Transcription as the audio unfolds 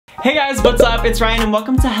Hey guys, what's up? It's Ryan and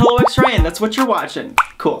welcome to HelloXRyan. That's what you're watching.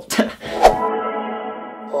 Cool.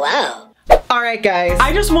 Wow. Alright guys,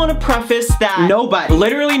 I just want to preface that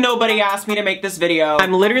literally nobody asked me to make this video.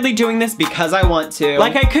 I'm literally doing this because I want to.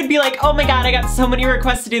 Like, I could be like, oh my god, I got so many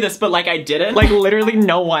requests to do this, but like I didn't. Like, literally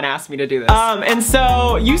no one asked me to do this. And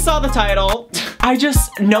so, you saw the title.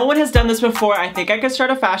 No one has done this before. I think I could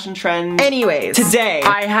start a fashion trend. Anyways, today,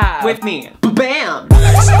 I have with me, BAM!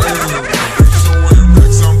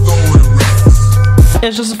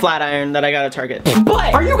 It's just a flat iron that I got at Target.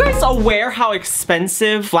 But are you guys aware how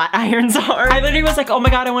expensive flat irons are? I literally was like, oh my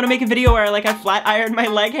god, I want to make a video where like I flat iron my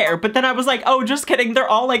leg hair. But then I was like, oh, just kidding. They're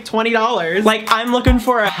all like $20. Like, I'm looking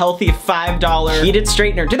for a healthy $5 heated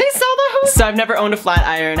straightener. Do they sell those? So I've never owned a flat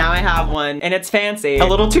iron. Now I have one and it's fancy. A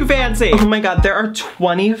little too fancy. Oh my god, there are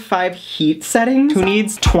 25 heat settings. Who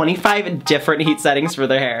needs 25 different heat settings for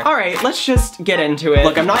their hair? All right, let's just get into it.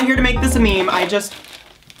 Look, I'm not here to make this a meme.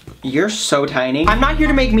 You're so tiny. I'm not here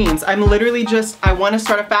to make memes. I'm literally I want to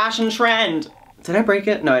start a fashion trend. Did I break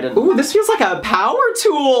it? No, I didn't. Ooh, this feels like a power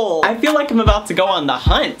tool. I feel like I'm about to go on the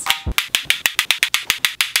hunt.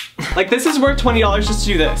 Like, this is worth $20 just to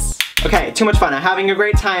do this. Okay, too much fun. I'm having a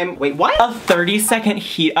great time. Wait, what? A 30-second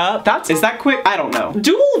heat up? Is that quick? I don't know.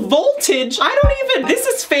 Dual voltage? This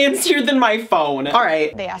is fancier than my phone. All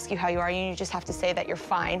right. They ask you how you are, and you just have to say that you're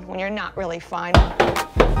fine when you're not really fine.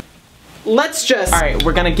 All right,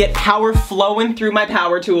 we're gonna get power flowing through my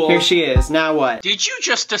power tool. Here she is. Now what? Did you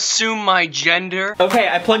just assume my gender? Okay,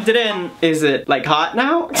 I plugged it in. Is it like hot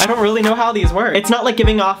now? I don't really know how these work. It's not like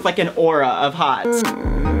giving off like an aura of hot.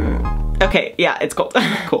 Okay, yeah, it's cold.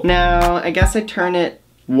 Cool. Now, I guess I turn it.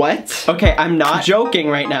 What? Okay, I'm not joking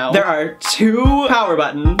right now. There are two power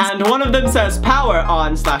buttons, and one of them says power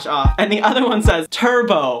on/off, and the other one says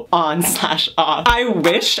turbo on/off. I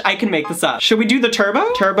wish I could make this up. Should we do the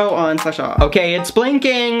turbo? Turbo on/off. Okay, it's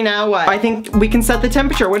blinking. Now what? I think we can set the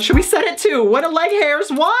temperature. What should we set it to? What do leg hairs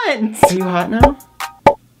want? Are you hot now?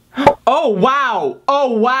 Oh wow!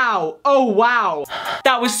 Oh wow! Oh wow!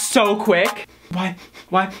 That was so quick.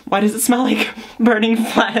 Why does it smell like burning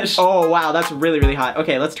flesh? Oh wow, that's really, really hot.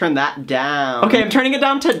 Okay, let's turn that down. Okay, I'm turning it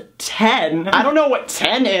down to 10. I don't know what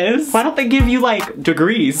 10 is. Why don't they give you like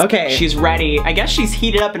degrees? Okay, she's ready. I guess she's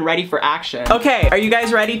heated up and ready for action. Okay, are you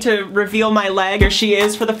guys ready to reveal my leg? Here she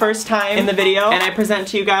is for the first time in the video, and I present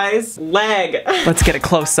to you guys leg. Let's get a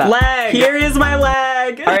close up. Leg. Here is my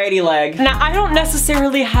leg. Alrighty, leg. Now, I don't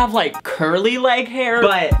necessarily have like curly leg hair,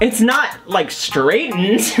 but it's not like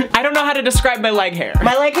straightened. I don't know how to describe my leg hair.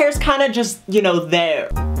 My leg hair's kind of just, you know, there.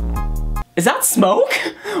 Is that smoke?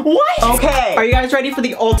 What? Okay. Are you guys ready for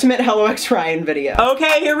the ultimate HelloXRyan video?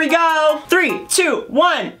 Okay, here we go. 3, 2,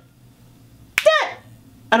 1.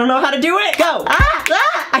 I don't know how to do it. Go.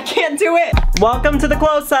 I can't do it. Welcome to the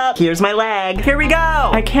close-up. Here's my leg. Here we go.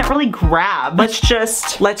 I can't really grab. Let's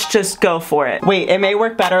just go for it. Wait, it may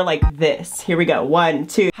work better like this. Here we go. 1,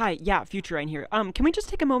 2. Hi, yeah, Future Ryan here. Can we just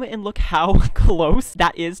take a moment and look how close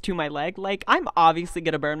that is to my leg? Like, I'm obviously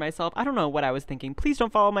gonna burn myself. I don't know what I was thinking. Please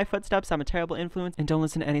don't follow my footsteps. I'm a terrible influence, and don't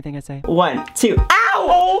listen to anything I say. 1, 2. Ow!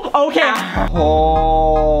 Oh, okay. Ow.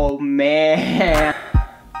 Oh, man.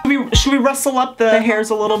 Should we rustle up the hairs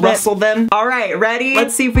a little bit? Rustle them. All right, ready?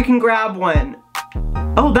 Let's see if we can grab one.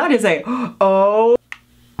 Oh, that is oh.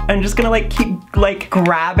 I'm just gonna like keep like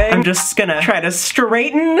grabbing. I'm just gonna try to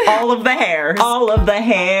straighten all of the hairs. All of the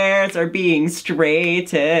hairs are being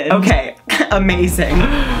straightened. Okay, amazing.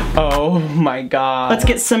 Oh my god. Let's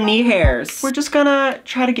get some knee hairs. We're just gonna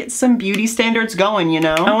try to get some beauty standards going, you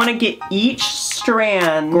know? I wanna get each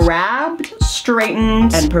strand grabbed,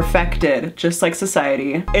 straightened, and perfected, just like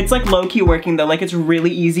society. It's like low-key working though, like it's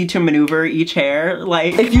really easy to maneuver each hair.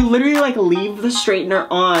 Like, if you literally like leave the straightener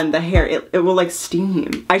on the hair, it will like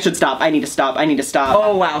steam. I should stop. I need to stop. I need to stop.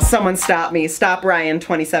 Oh wow, someone stop me. Stop Ryan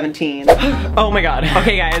 2017. Oh my god.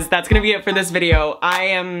 Okay guys, that's gonna be it for this video. I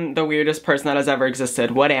am the weirdest person that has ever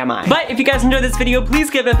existed. What am I? But if you guys enjoyed this video, please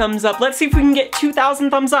give it a thumbs up. Let's see if we can get 2,000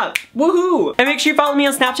 thumbs up. Woohoo! And make sure you follow me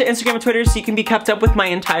on Snapchat, Instagram, and Twitter so you can be kept up with my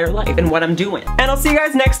entire life and what I'm doing. And I'll see you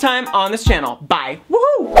guys next time on this channel. Bye.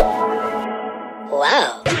 Woohoo!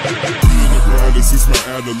 Wow. Since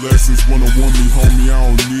my adolescence, when a woman, homie, I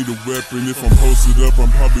don't need a weapon. If I'm posted up, I'm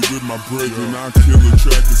probably with my brethren. I kill a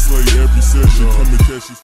track and slay every session. Come and catch you.